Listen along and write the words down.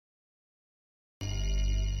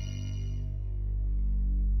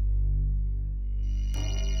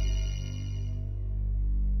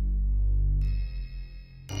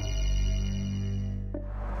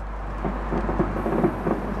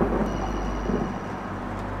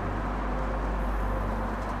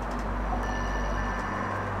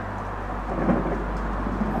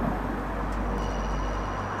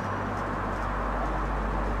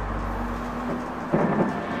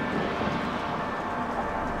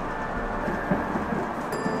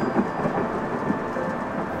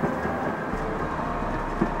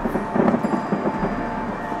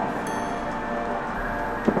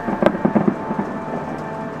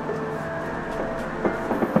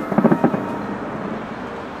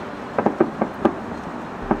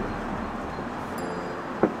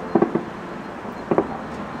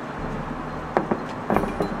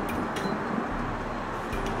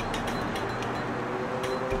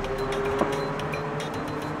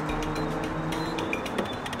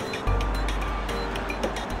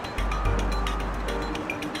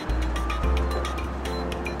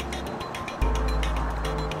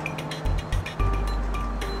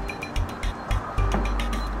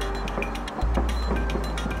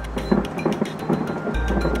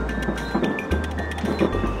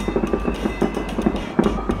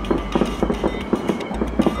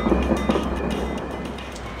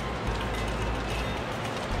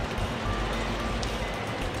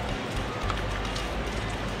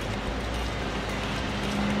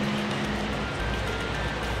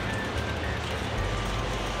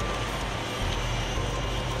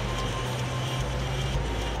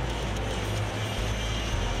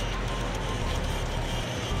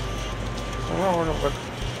I don't know what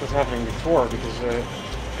was happening before because I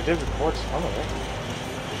did record some of it.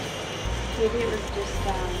 Maybe it was just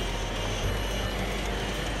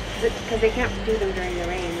because they can't do them during the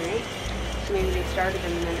rain, right? So maybe they started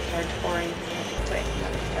them and then it started pouring, so they had to quit and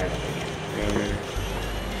then they started again. Yeah, maybe.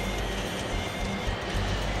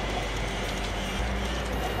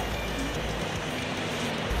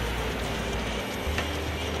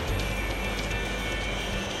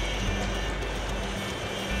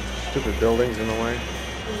 Stupid buildings in the way.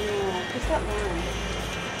 No, just that one.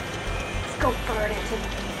 Let's go far into the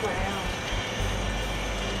ground.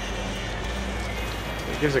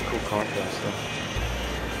 It gives a cool contrast though.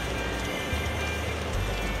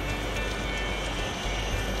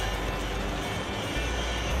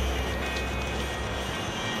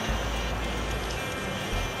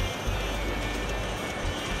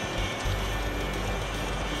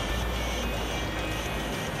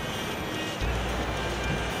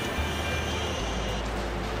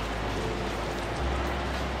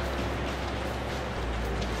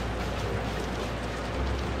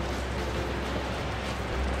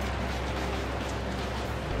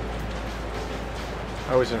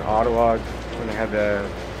 I was in Ottawa when they had the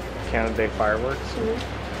Canada Day Fireworks.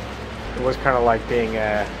 Mm-hmm. It was kind of like being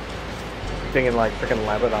in like freaking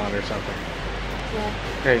Lebanon or something. Yeah.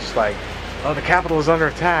 It's just like, oh, the capital is under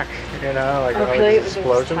attack, you know, like all really? these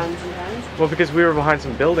explosions. Tons and tons? Well, because we were behind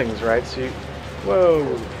some buildings, right? So, whoa,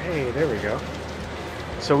 hey, there we go.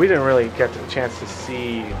 So we didn't really get the chance to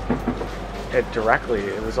see it directly.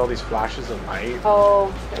 It was all these flashes of light.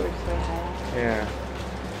 Oh, they were just way high. Yeah.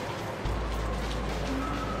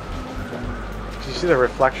 Did you see the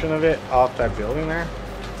reflection of it off that building there?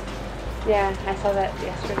 Yeah, I saw that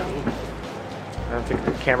yesterday. I don't think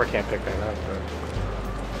the camera can't pick that up, but...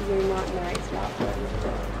 You're not in the right spot for it.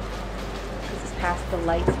 This is past the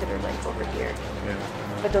lights that are like over here. Yeah.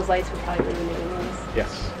 But those lights were probably illuminating those.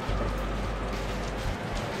 Yes.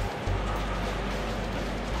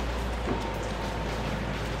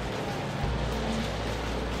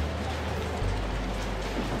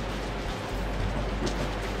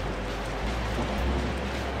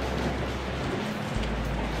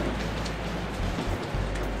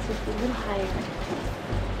 It's a little higher.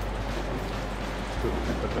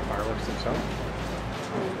 But the fireworks themselves?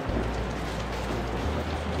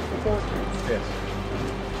 Those ones. Yes.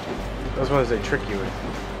 Those ones they trick you with.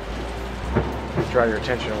 Draw your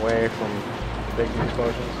attention away from the big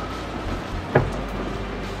explosions.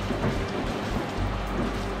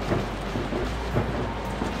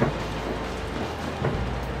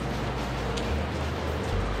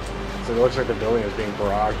 So it looks like the building is being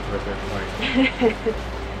barraged with it. Like.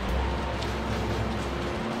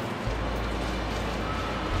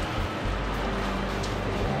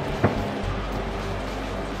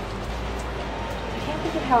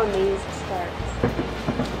 How Amaze starts.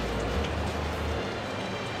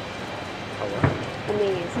 Oh, what?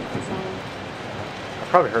 Amaze, the song. I've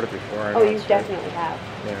probably heard it before. I know Oh, you it's definitely have.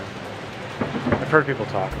 Yeah. I've heard people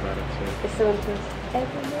talk about it too. It's the one that goes,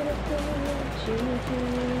 every little thing that you do.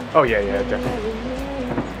 Oh, yeah, yeah, definitely.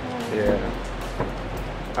 Yeah.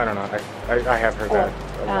 I don't know. I have heard that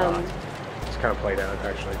a lot. It's kind of played out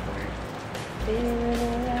actually for me.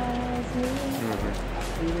 me.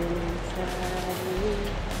 Mm-hmm. Even inside me.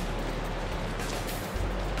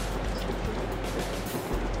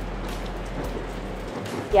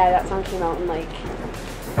 Yeah, that song came out in like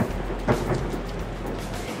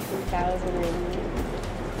 2000 and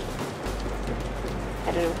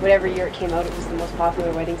I don't know, whatever year it came out, it was the most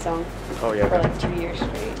popular wedding song Oh yeah. for like 2 years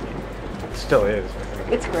straight. It still is. I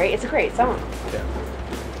think. It's great. It's a great song. Yeah.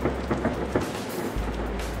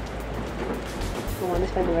 I want to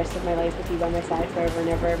spend the rest of my life with you by my side forever and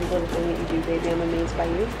ever. Every little thing that you do, baby, I'm amazed by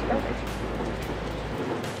you. It's perfect.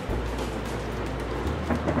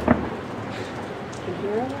 I can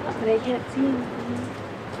hear a lot, but I can't see anything.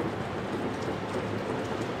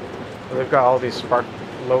 Well, they've got all these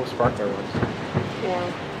low sparkler ones.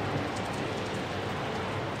 Yeah.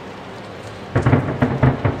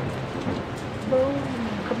 Boom.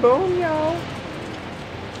 Kaboom, y'all.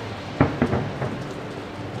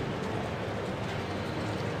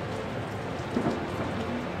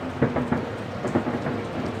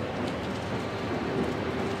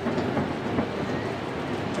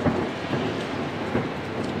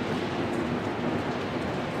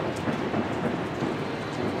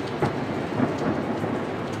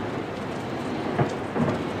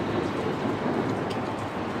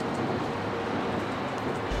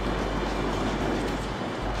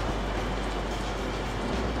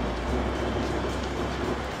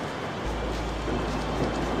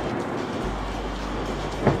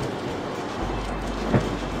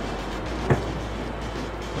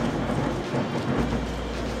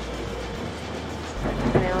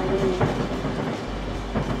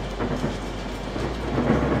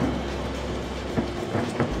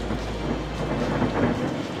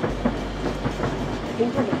 I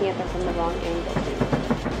think we're looking at them from the wrong angle too. I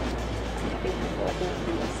think we're looking at them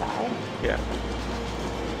from the side. Yeah.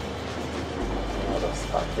 All those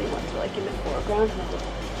sparkly ones are like in the foreground and the little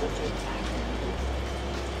ones are in the back.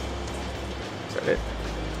 Is that it?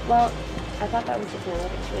 Well, I thought that was just now.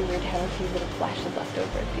 It's really weird to have a few little flashes left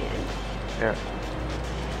over at the end. Yeah.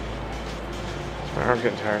 My arm's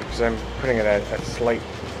getting tired because I'm putting it at a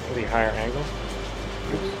slightly higher angle.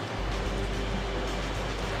 Oops.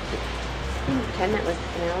 Pretend that was the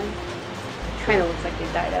finale. Kind of looks like they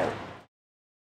died out.